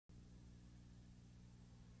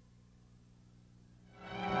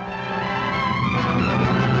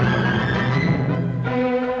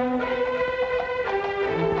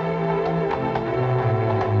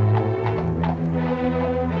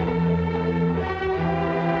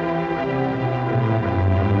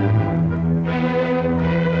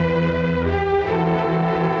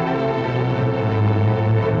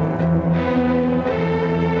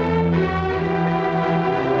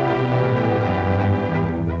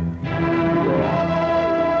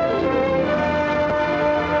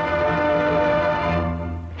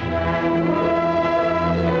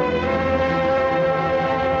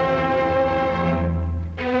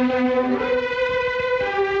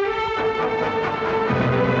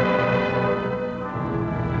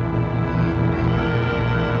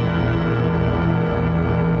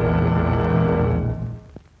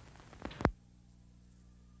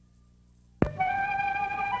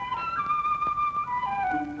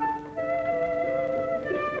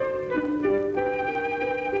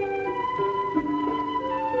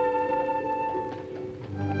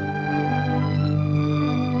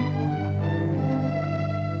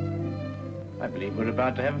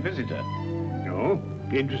about to have a visitor. Oh,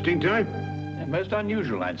 interesting type. Most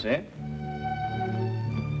unusual, I'd say.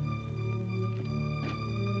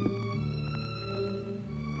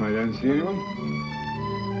 I don't see anyone.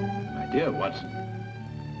 My dear Watson,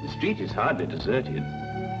 the street is hardly deserted.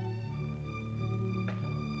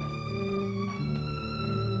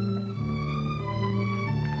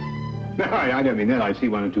 No, I don't mean that. I see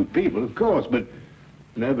one or two people, of course, but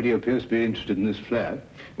nobody appears to be interested in this flat.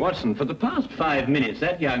 Watson, for the past 5 minutes,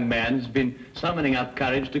 that young man has been summoning up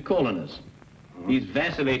courage to call on us. He's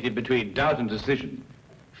vacillated between doubt and decision,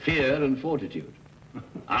 fear and fortitude.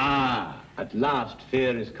 At last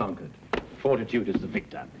fear is conquered. Fortitude is the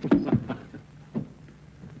victor.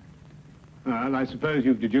 Well, I suppose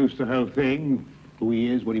you've deduced the whole thing. Who he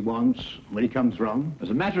is, what he wants, where he comes from. As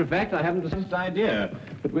a matter of fact, I haven't the slightest idea.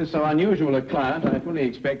 But with so unusual a client, I fully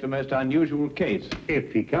expect a most unusual case.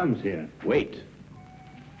 If he comes here. Wait.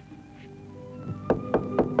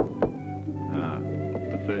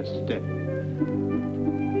 The first step.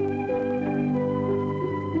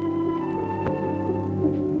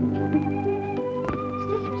 Is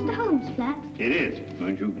this Mr. Holmes' flat? It is.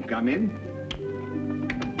 Won't you come in?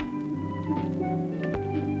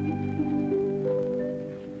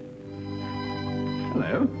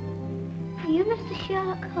 Hello. Are you Mr.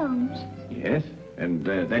 Sherlock Holmes? Yes, and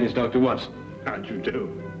that is Dr. Watson. How'd you do?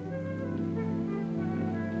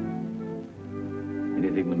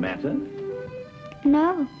 Anything the matter?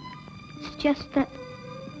 No. It's just that...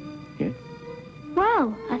 Yes?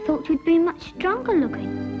 Well, I thought you'd be much stronger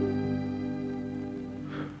looking.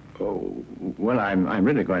 Oh, well, I'm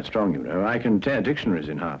really quite strong, you know. I can tear dictionaries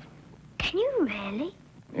in half. Can you really?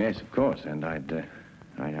 Yes, of course, and I'd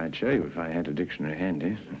show you if I had a dictionary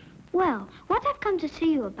handy. Well, what I've come to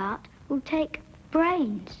see you about will take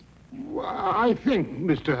brains. Well, I think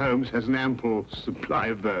Mr. Holmes has an ample supply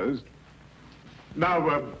of those.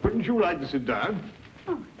 Now, wouldn't you like to sit down?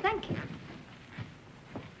 Oh, thank you.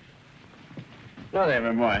 Well then,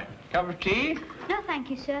 my boy. Cup of tea? No, thank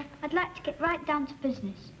you, sir. I'd like to get right down to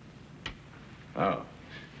business. Oh,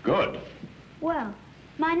 good. Well,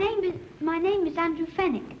 my name is Andrew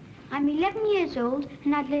Fenwick. I'm 11 years old,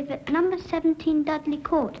 and I live at number 17 Dudley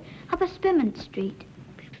Court, Upper Spimment Street.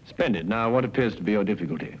 Splendid. Now, what appears to be your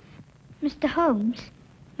difficulty? Mr. Holmes,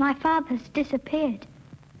 my father's disappeared.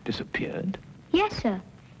 Disappeared? Yes, sir.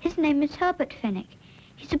 His name is Herbert Fenwick.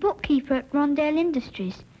 He's a bookkeeper at Rondale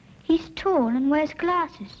Industries. He's tall and wears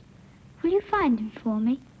glasses. Will you find him for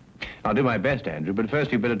me? I'll do my best, Andrew, but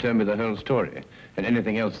first you'd better tell me the whole story, and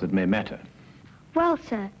anything else that may matter. Well,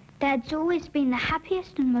 sir, Dad's always been the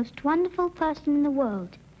happiest and most wonderful person in the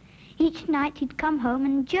world. Each night he'd come home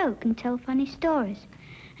and joke and tell funny stories.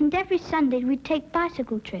 And every Sunday we'd take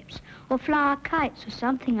bicycle trips or fly our kites or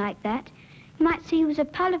something like that. You might see he was a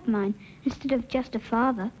pal of mine instead of just a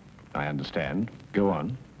father. I understand. Go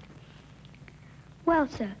on. Well,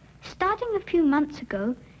 sir, starting a few months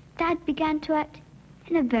ago, Dad began to act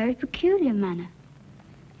in a very peculiar manner.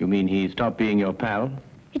 You mean he stopped being your pal?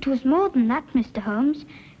 It was more than that, Mr. Holmes.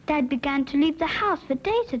 Dad began to leave the house for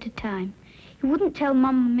days at a time. He wouldn't tell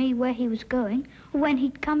Mum and me where he was going or when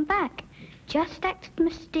he'd come back. Just acted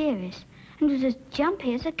mysterious and was as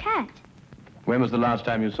jumpy as a cat. When was the last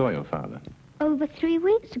time you saw your father? Over 3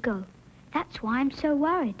 weeks ago. That's why I'm so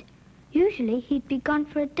worried. Usually he'd be gone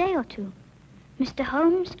for a day or two. Mr.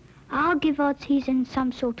 Holmes, I'll give odds he's in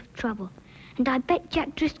some sort of trouble. And I bet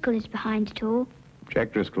Jack Driscoll is behind it all.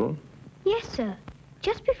 Jack Driscoll? Yes, sir.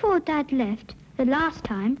 Just before Dad left, the last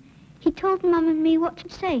time, he told Mum and me what to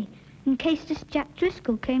say in case this Jack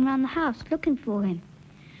Driscoll came round the house looking for him.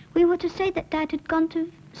 We were to say that Dad had gone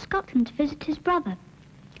to Scotland to visit his brother.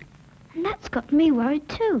 And that's got me worried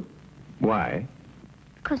too. Why?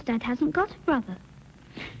 Because Dad hasn't got a brother.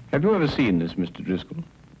 Have you ever seen this Mr. Driscoll?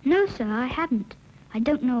 No, sir, I haven't. I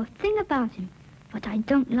don't know a thing about him, but I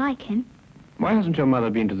don't like him. Why hasn't your mother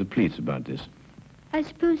been to the police about this? I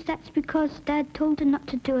suppose that's because Dad told her not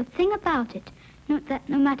to do a thing about it. That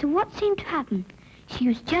no matter what seemed to happen, she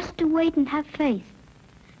was just to wait and have faith.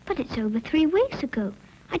 But it's over 3 weeks ago.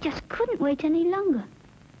 I just couldn't wait any longer.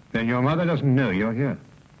 Then your mother doesn't know you're here?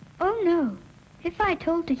 Oh, no. If I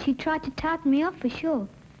told her, she'd try to tartan me off for sure.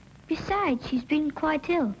 Besides, she's been quite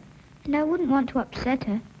ill, and I wouldn't want to upset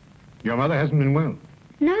her. Your mother hasn't been well?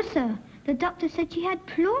 No, sir. The doctor said she had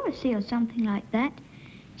pleurisy or something like that.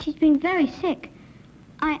 She's been very sick.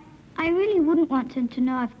 I really wouldn't want her to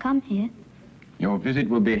know I've come here. Your visit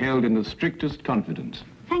will be held in the strictest confidence.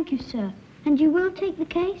 Thank you, sir. And you will take the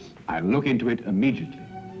case? I'll look into it immediately.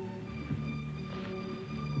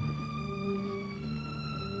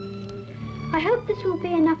 I hope this will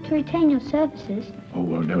be enough to retain your services. Oh,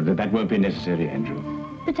 well, no, that won't be necessary, Andrew.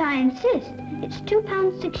 But I insist. It's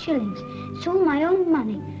 £2.06. It's all my own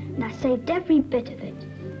money, and I saved every bit of it.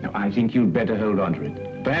 Now, I think you'd better hold on to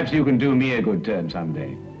it. Perhaps you can do me a good turn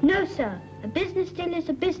someday. No, sir. A business deal is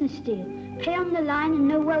a business deal. Pay on the line and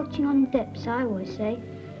no welching on the dips, I always say.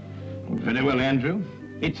 Very well, Andrew.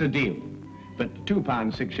 It's a deal. But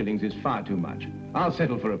 £2.06 is far too much. I'll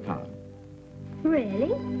settle for £1. Really?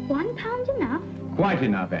 £1 enough? Quite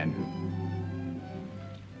enough, Andrew.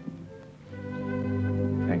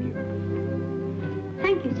 Thank you.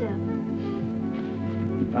 Thank you, sir.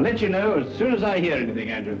 I'll let you know as soon as I hear anything,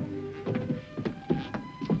 Andrew.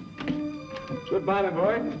 Goodbye, my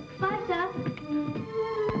boy. Bye, sir.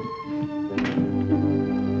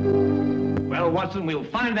 Well, Watson, we'll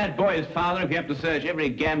find that boy's father if you have to search every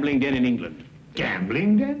gambling den in England.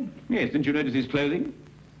 Gambling den? Yes, didn't you notice his clothing?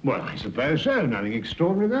 Well, I suppose so. Nothing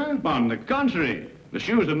extraordinary there. On the contrary. The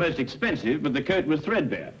shoes were most expensive, but the coat was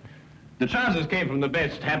threadbare. The trousers came from the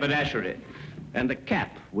best haberdashery, and the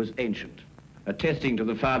cap was ancient, attesting to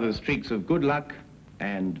the father's streaks of good luck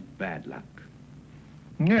and bad luck.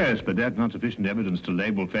 Yes, but that's not sufficient evidence to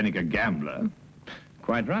label Fenwick a gambler.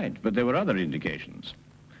 Quite right, but there were other indications.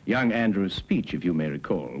 Young Andrew's speech, if you may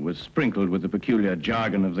recall, was sprinkled with the peculiar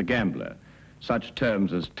jargon of the gambler. Such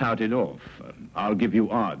terms as touted off, I'll give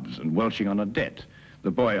you odds, and welching on a debt.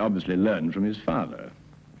 The boy obviously learned from his father.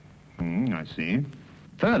 I see.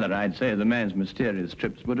 Further, I'd say the man's mysterious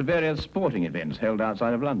trips were to various sporting events held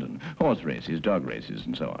outside of London. Horse races, dog races,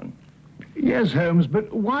 and so on. Yes, Holmes,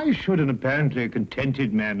 but why should an apparently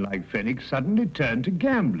contented man like Fenwick suddenly turn to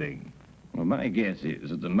gambling? Well, my guess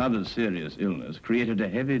is that the mother's serious illness created a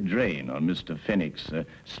heavy drain on Mr. Fenwick's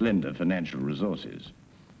slender financial resources.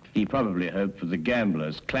 He probably hoped for the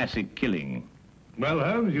gambler's classic killing. Well,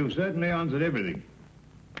 Holmes, you've certainly answered everything.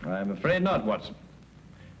 I'm afraid not, Watson.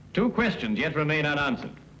 2 questions yet remain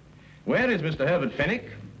unanswered. Where is Mr. Herbert Fenwick?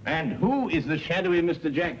 And who is the shadowy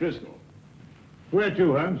Mr. Jack Driscoll? Where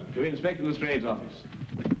to, Holmes? To Inspector Lestrade's office.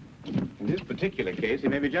 In this particular case, he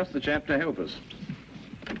may be just the chap to help us.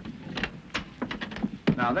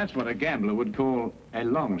 Now, that's what a gambler would call a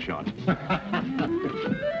long shot.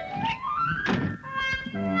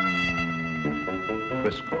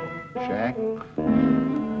 Driscoll. Jack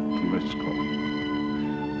Driscoll.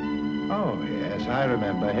 Oh, yes, I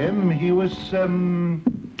remember him. He was in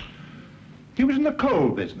the coal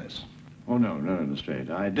business. Oh, no, Lestrade.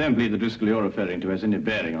 I don't believe the Driscoll you're referring to has any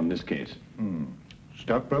bearing on this case.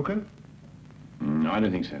 Stockbroker? No, I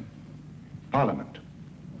don't think so. Parliament?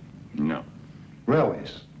 No.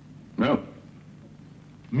 Railways? No.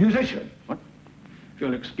 Musician? What? If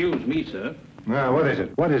you'll excuse me, sir. Now, what is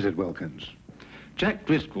it? What is it, Wilkins? Jack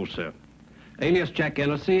Driscoll, sir. Alias Jack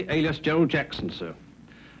Ellisy, alias Gerald Jackson, sir.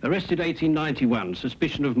 Arrested 1891,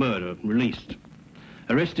 suspicion of murder, released.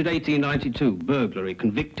 Arrested 1892, burglary,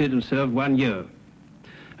 convicted and served 1 year.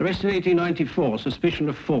 Arrested 1894, suspicion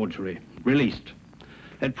of forgery, released.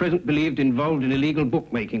 At present believed involved in illegal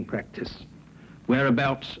bookmaking practice.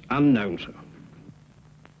 Whereabouts unknown, sir.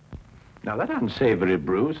 Now, that unsavory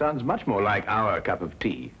brew sounds much more like our cup of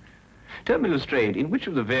tea. Tell me, Lestrade, in which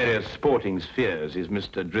of the various sporting spheres is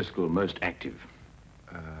Mr. Driscoll most active?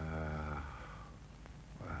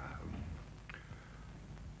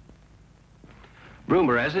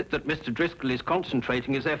 Rumour has it that Mr. Driscoll is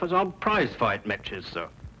concentrating his efforts on prize fight matches, sir.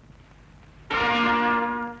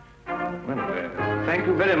 Well, thank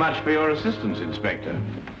you very much for your assistance, Inspector.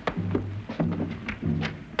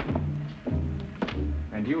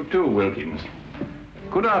 And you too, Wilkins.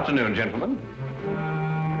 Good afternoon, gentlemen.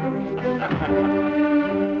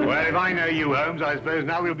 Well, if I know you, Holmes, I suppose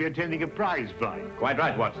now we'll be attending a prize fight. Quite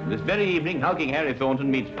right, Watson. This very evening, hulking Harry Thornton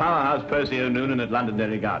meets Powerhouse Percy O'Noonan at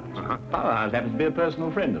Londonderry Gardens. Powerhouse happens to be a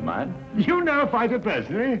personal friend of mine. You know a fighter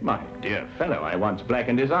personally? My dear fellow, I once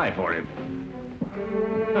blackened his eye for him.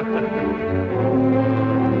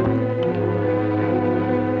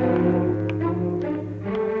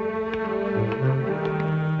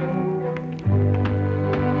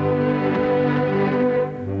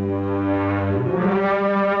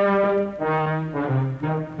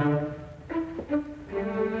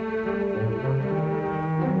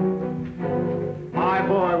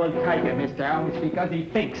 Because he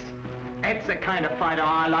thinks. That's the kind of fighter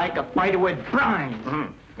I like, a fighter with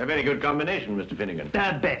brains. A very good combination, Mr. Finnegan.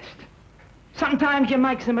 The best. Sometimes you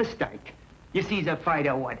makes a mistake. You sees a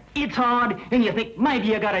fighter what? It's hard, and you think maybe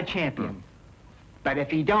you got a champion. But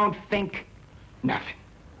if he don't think, nothing.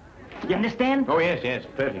 You understand? Oh, yes,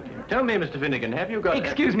 perfectly. Tell me, Mr. Finnegan, have you got...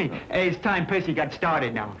 Excuse me. It's time Percy got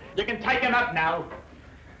started now. You can take him up now.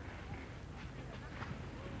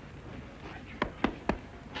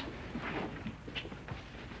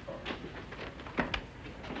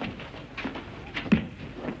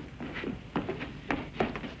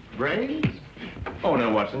 brains? Oh,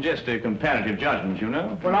 no, Watson, just a comparative judgment, you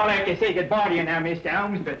know. Well, I'll have to say goodbye to you now, Mr.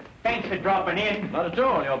 Holmes, but thanks for dropping in. Not at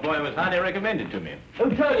all. Your boy was highly recommended to me.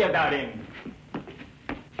 Who told you about him?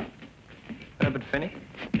 Herbert Fennick?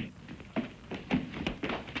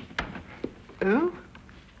 Who?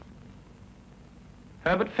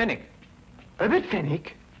 Herbert Fennick. Herbert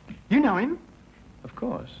Fennick? You know him? Of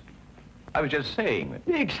course. I was just saying that.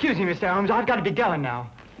 Excuse me, Mr. Holmes, I've got to be going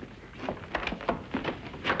now.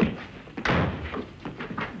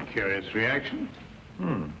 Curious reaction.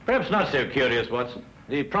 Perhaps not so curious, Watson.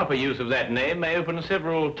 The proper use of that name may open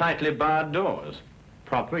several tightly barred doors.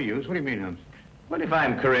 Proper use? What do you mean, Holmes? Well, if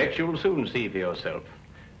I'm correct, you'll soon see for yourself.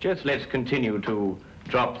 Just let's continue to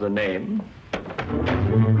drop the name.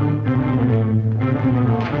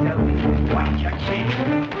 Watch your chin.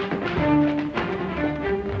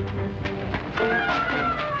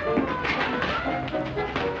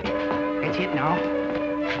 That's it now.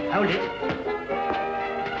 Hold it.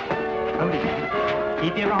 Hold it now.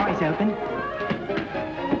 Keep your eyes open.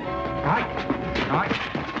 Right.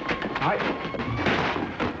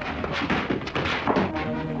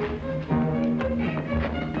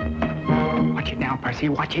 Watch it now, Percy.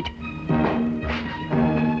 Watch it.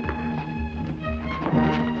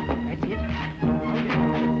 That's it.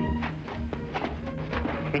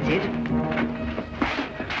 That's it.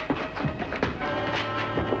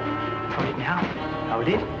 Hold it now. Hold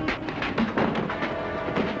it.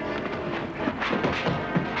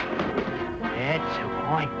 That's the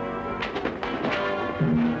point.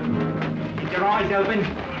 Keep your eyes open.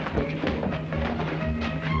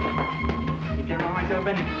 Keep your eyes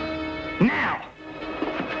open. Now!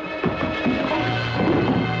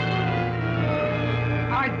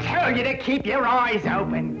 I tell you to keep your eyes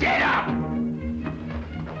open. Get up!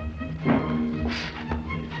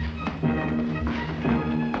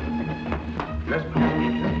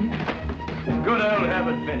 Good old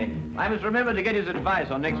Herbert Fennick. I must remember to get his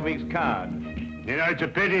advice on next week's card. You know, it's a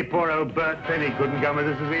pity poor old Bert Fennick couldn't come with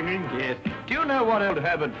us this evening. Yes. Do you know what old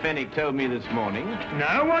Herbert Fennick told me this morning?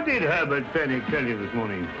 No, what did Herbert Fennick tell you this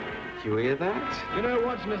morning? Did you hear that? You know,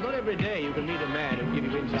 Watson, it's not every day you can meet a man who'll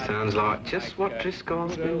give you insight. Sounds like just what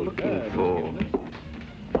Driscoll's been looking for.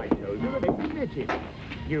 I told you that they met it.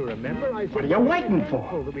 You remember I said... What are you waiting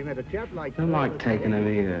for? That we met a chap like... Don't like taking them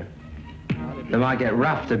either. They might get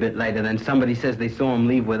roughed a bit later, then somebody says they saw him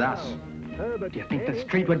leave with us. Do you think the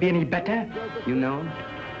street would be any better? You know him?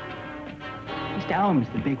 Mr. Holmes,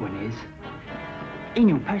 the big one is. He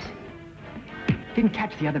knew Percy. Didn't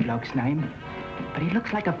catch the other bloke's name, but he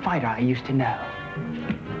looks like a fighter I used to know.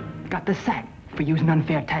 Got the sack for using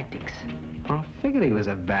unfair tactics. I figured he was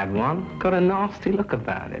a bad one. Got a nasty look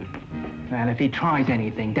about him. Well, if he tries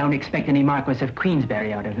anything, don't expect any Marquis of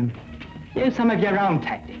Queensberry out of him. Use some of your own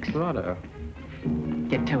tactics. Righto.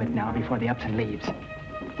 Get to it now before the Upton leaves.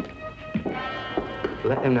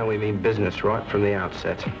 Let him know we mean business right from the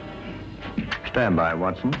outset. Stand by,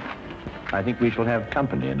 Watson. I think we shall have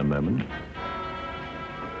company in a moment.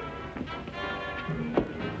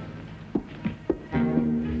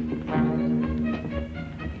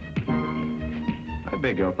 I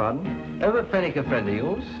beg your pardon? Herbert Fennick a friend of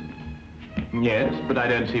yours? Yes, but I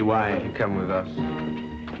don't see why. You come with us.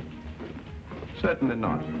 Certainly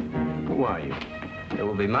not. Who are you? It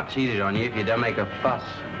will be much easier on you if you don't make a fuss.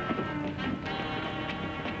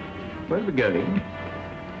 Where are we going?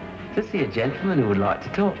 To see a gentleman who would like to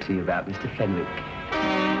talk to you about Mr. Fenwick.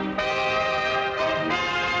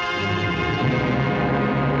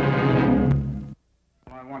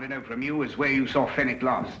 All I want to know from you is where you saw Fenwick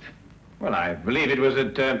last. Well, I believe it was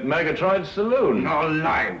at Murgatroyd's saloon. No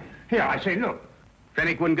lie. Here, I say, look.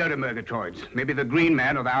 Fenwick wouldn't go to Murgatroyd's. Maybe the Green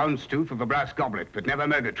Man or the Houndstooth or the Brass Goblet, but never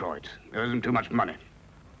Murgatroyd's. There isn't too much money.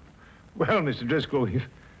 Well, Mr. Driscoll, you've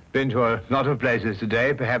been to a lot of places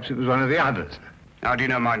today. Perhaps it was one of the others. How do you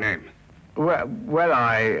know my name? Well,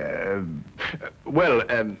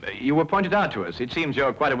 You were pointed out to us. It seems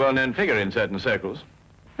you're quite a well-known figure in certain circles.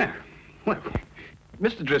 Well,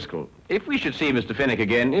 Mr. Driscoll, if we should see Mr. Fenwick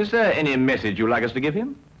again, is there any message you'd like us to give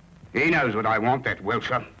him? he knows what I want, that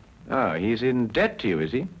Wilshire. Oh, he's in debt to you,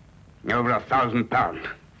 is he? Over £1,000.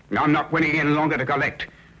 And I'm not winning any longer to collect.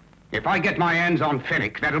 If I get my hands on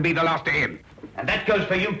Fenwick, that'll be the last of him. And that goes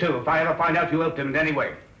for you, too, if I ever find out you helped him in any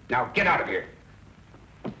way. Now, get out of here.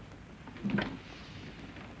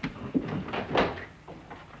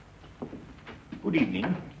 Good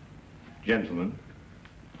evening, gentlemen.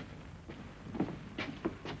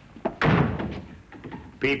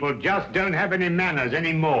 People just don't have any manners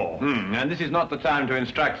anymore. And this is not the time to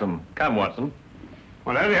instruct them. Come, Watson.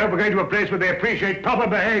 Well, I only hope we're going to a place where they appreciate proper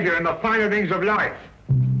behavior and the finer things of life.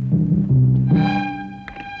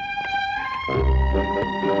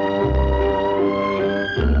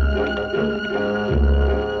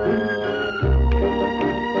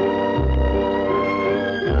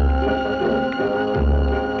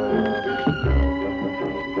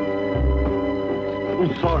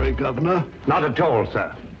 sorry, Governor. Not at all,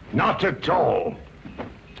 sir. Not at all.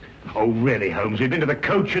 Oh, really, Holmes, we've been to the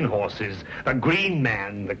Coach and Horses, the Green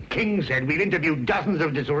Man, the King's Head. We've interviewed dozens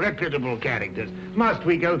of disreputable characters. Must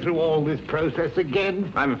we go through all this process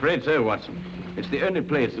again? I'm afraid so, Watson. It's the only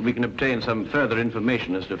place that we can obtain some further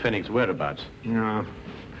information as to Fenwick's whereabouts. No.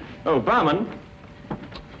 Oh, barman.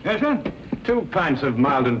 Yes, sir? 2 pints of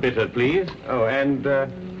mild and bitter, please. Oh, and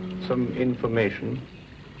some information.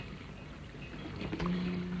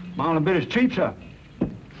 Mild and bitter's cheap, sir.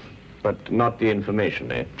 But not the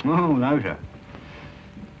information, eh? Oh, no, sir.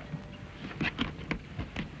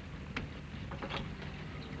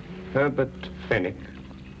 Herbert Fenwick.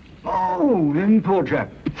 Oh, him, poor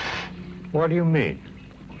chap. What do you mean?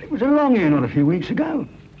 It was along here not a few weeks ago.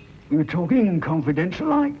 We were talking in confidential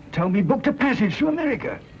like. Told me booked a passage to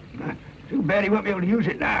America. Too bad he won't be able to use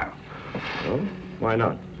it now. Oh? Why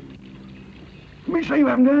not? We say you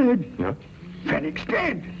haven't heard. No. Fenwick's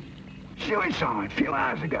dead. Suicide a few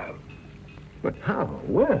hours ago. But how?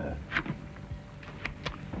 Where?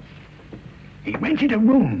 He rented a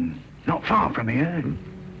room not far from here.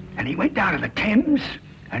 And he went down to the Thames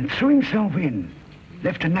and threw himself in.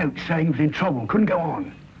 Left a note saying he was in trouble, couldn't go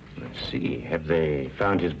on. Let's see. Have they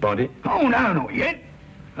found his body? Oh, no, not yet.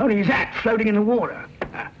 Only his hat floating in the water.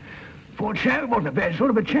 Poor chap, wasn't a bad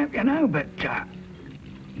sort of a chap, you know, but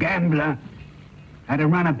gambler. Had a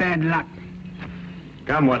run of bad luck.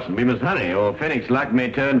 Come, Watson, we must hurry, or Fenwick's luck may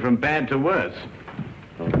turn from bad to worse.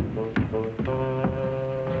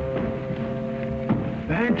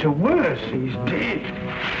 Bad to worse, he's dead.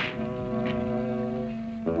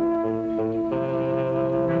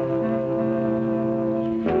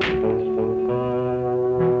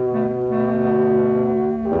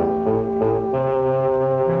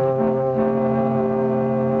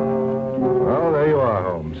 Well, there you are,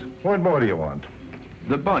 Holmes. What more do you want?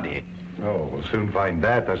 The body. Oh, we'll soon find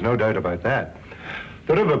that. There's no doubt about that.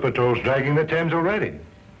 The river patrol's dragging the Thames already.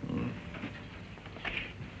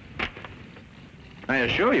 I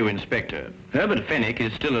assure you, Inspector, Herbert Fenwick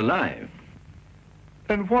is still alive.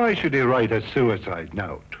 Then why should he write a suicide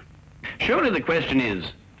note? Surely the question is,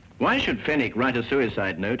 why should Fenwick write a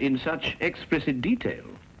suicide note in such explicit detail?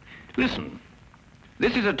 Listen,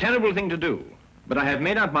 this is a terrible thing to do, but I have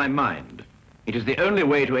made up my mind. It is the only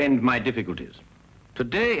way to end my difficulties.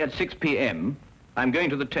 Today at 6 p.m., I'm going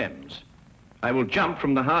to the Thames. I will jump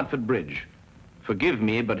from the Hertford Bridge. Forgive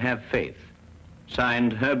me, but have faith.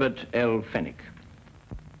 Signed, Herbert L. Fenwick.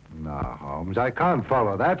 No, Holmes, I can't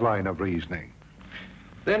follow that line of reasoning.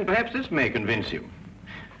 Then perhaps this may convince you.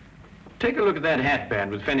 Take a look at that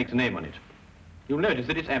hatband with Fenwick's name on it. You'll notice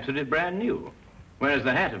that it's absolutely brand new, whereas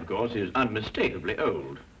the hat, of course, is unmistakably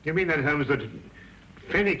old. You mean that, Holmes, that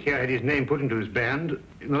Fenwick here had his name put into his band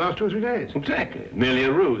in the last 2 or 3 days? Exactly. Merely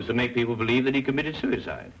a ruse to make people believe that he committed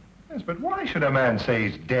suicide. Yes, but why should a man say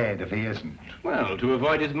he's dead if he isn't? Well, to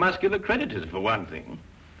avoid his muscular creditors, for one thing.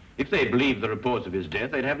 If they believed the reports of his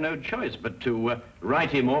death, they'd have no choice but to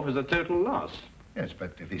write him off as a total loss. Yes,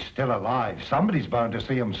 but if he's still alive, somebody's bound to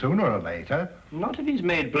see him sooner or later. Not if he's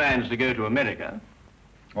made plans to go to America.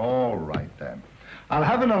 All right, then. I'll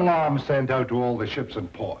have an alarm sent out to all the ships in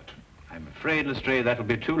port. I'm afraid, Lestrade, that'll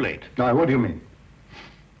be too late. Now, what do you mean?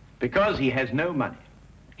 Because he has no money.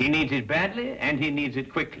 He needs it badly, and he needs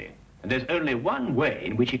it quickly. And there's only one way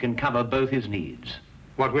in which he can cover both his needs.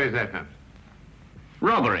 What way is that, Holmes?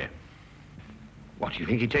 Robbery. What, you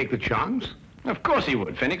think he'd take the chance? Of course he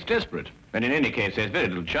would. Fenwick's desperate. And in any case, there's very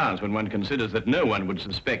little chance when one considers that no one would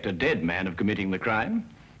suspect a dead man of committing the crime.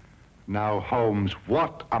 Now, Holmes,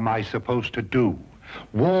 what am I supposed to do?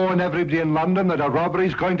 Warn everybody in London that a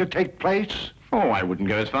robbery's going to take place? Oh, I wouldn't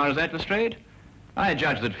go as far as that, Lestrade. I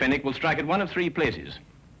judge that Fenwick will strike at one of 3 places.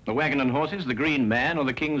 The Wagon and Horses, the Green Man, or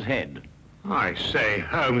the King's Head. I say,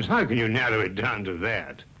 Holmes, how can you narrow it down to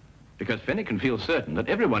that? Because Fenwick can feel certain that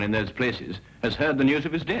everyone in those places has heard the news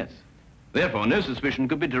of his death. Therefore, no suspicion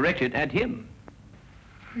could be directed at him.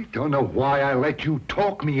 I don't know why I let you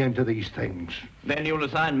talk me into these things. Then you'll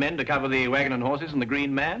assign men to cover the Wagon and Horses and the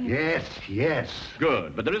Green Man? Yes, yes.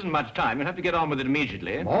 Good, but there isn't much time. You'll have to get on with it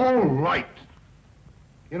immediately. All right.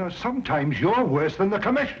 You know, sometimes you're worse than the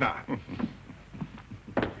commissioner.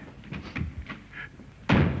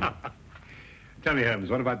 Tell me, Holmes,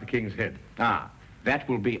 what about the King's Head? Ah, that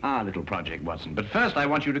will be our little project, Watson. But first, I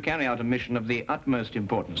want you to carry out a mission of the utmost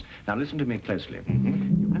importance. Now, listen to me closely.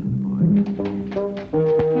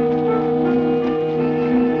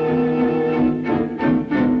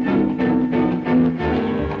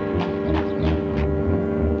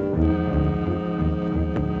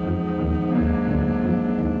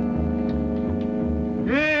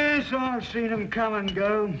 Yes, I've seen them come and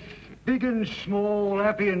go. big and small,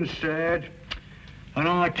 happy and sad. And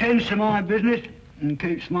I tends to my business and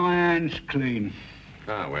keeps my hands clean.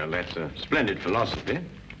 Ah, well, that's a splendid philosophy.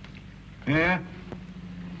 Yeah?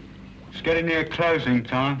 It's getting near closing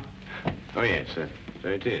time. Oh, yes, so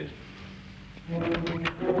it is.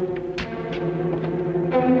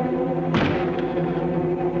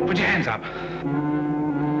 Put your hands up.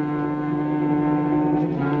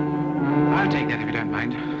 I'll take that if you don't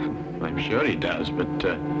mind. I'm sure he does, but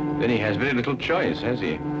then he has very little choice, has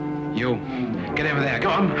he? You, get over there. Go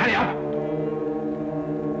on, hurry up.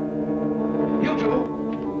 You two.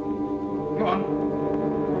 Go on.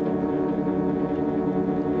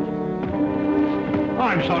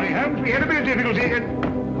 I'm sorry, Holmes. We had a bit of difficulty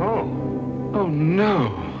again. Oh. Oh,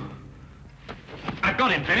 no. I've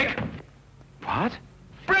got him, Finnick. What?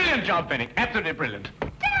 Brilliant job, Finnick. Absolutely brilliant.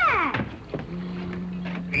 Dad!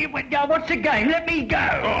 Now, what's the game? Let me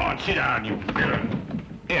go. Go on, sit down, you villain.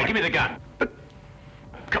 Here, give me the gun.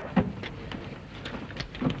 Come.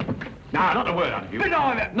 Now, not a word out of you. But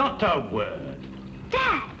Not a word.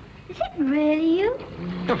 Dad, is it really you?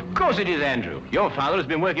 Of course it is, Andrew. Your father has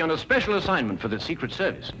been working on a special assignment for the Secret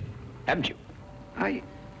Service. Haven't you?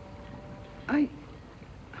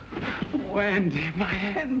 Oh, Andy, my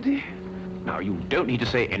Andy. Now, you don't need to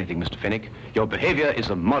say anything, Mr. Finnick. Your behavior is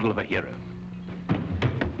a model of a hero.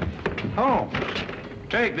 Oh.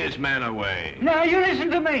 Take this man away. No, you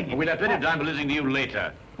listen to me. We'll have plenty of time for listening to you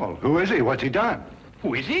later. Well, who is he? What's he done?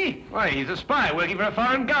 Who is he? Why, he's a spy working for a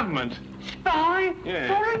foreign government. Spy? Yeah.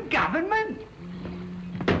 Foreign government?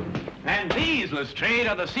 And these, Lestrade,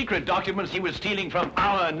 are the secret documents he was stealing from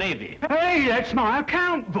our Navy. Hey, that's my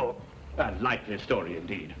account book. A likely story,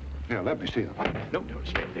 indeed. Yeah, let me see them. No,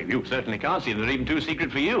 Lestrade, you certainly can't see them. They're even too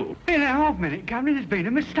secret for you. In a half minute, Governor, there's been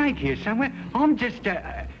a mistake here somewhere. I'm just,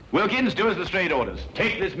 Wilkins, do as Lestrade orders.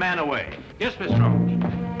 Take this man away. Yes, Miss Strong.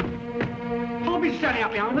 I'll be standing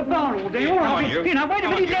up behind the bar all day. Yeah, All come right. on, you. You know, wait a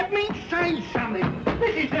Come on, minute, you. let me say something.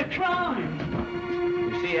 This is a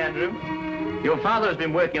crime. You see, Andrew, your father has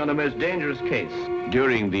been working on a most dangerous case.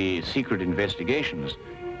 During the secret investigations,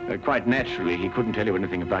 quite naturally, he couldn't tell you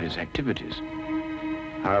anything about his activities.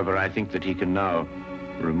 However, I think that he can now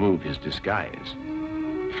remove his disguise.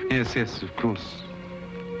 Yes, yes, of course.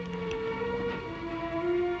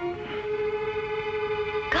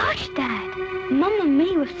 Gosh, Dad, Mum and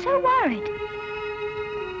me were so worried.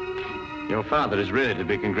 Your father is really to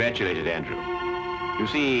be congratulated, Andrew. You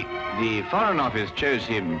see, the Foreign Office chose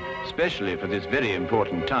him specially for this very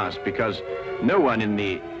important task because no one in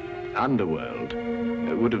the underworld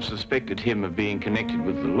would have suspected him of being connected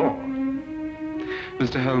with the law.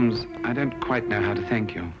 Mr. Holmes, I don't quite know how to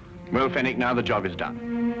thank you. Well, Fenwick, now the job is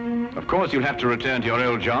done. Of course, you'll have to return to your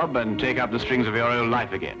old job and take up the strings of your old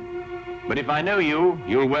life again. But if I know you,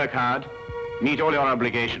 you'll work hard, meet all your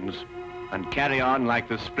obligations, and carry on like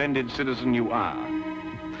the splendid citizen you are.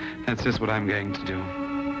 That's just what I'm going to do.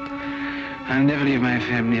 I'll never leave my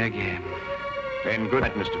family again. Then good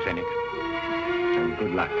night, Mr. Fenwick. And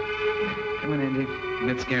good luck. Come on, Andy.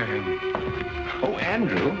 Let's go home. Oh,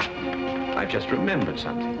 Andrew, I've just remembered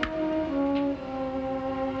something.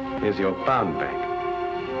 Here's your pound bag.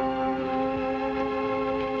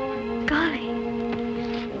 Golly.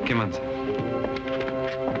 Come on, sir.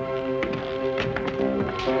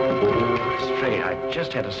 Stray, I've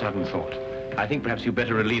just had a sudden thought. I think perhaps you'd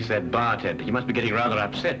better release that bartender. He must be getting rather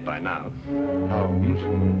upset by now.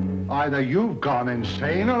 Holmes, either you've gone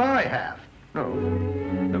insane or I have.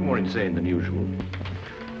 No more insane than usual.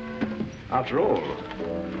 After all,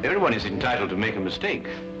 everyone is entitled to make a mistake.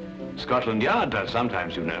 Scotland Yard does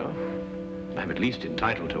sometimes, you know. I'm at least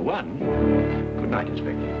entitled to one. Good night,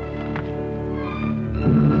 Inspector.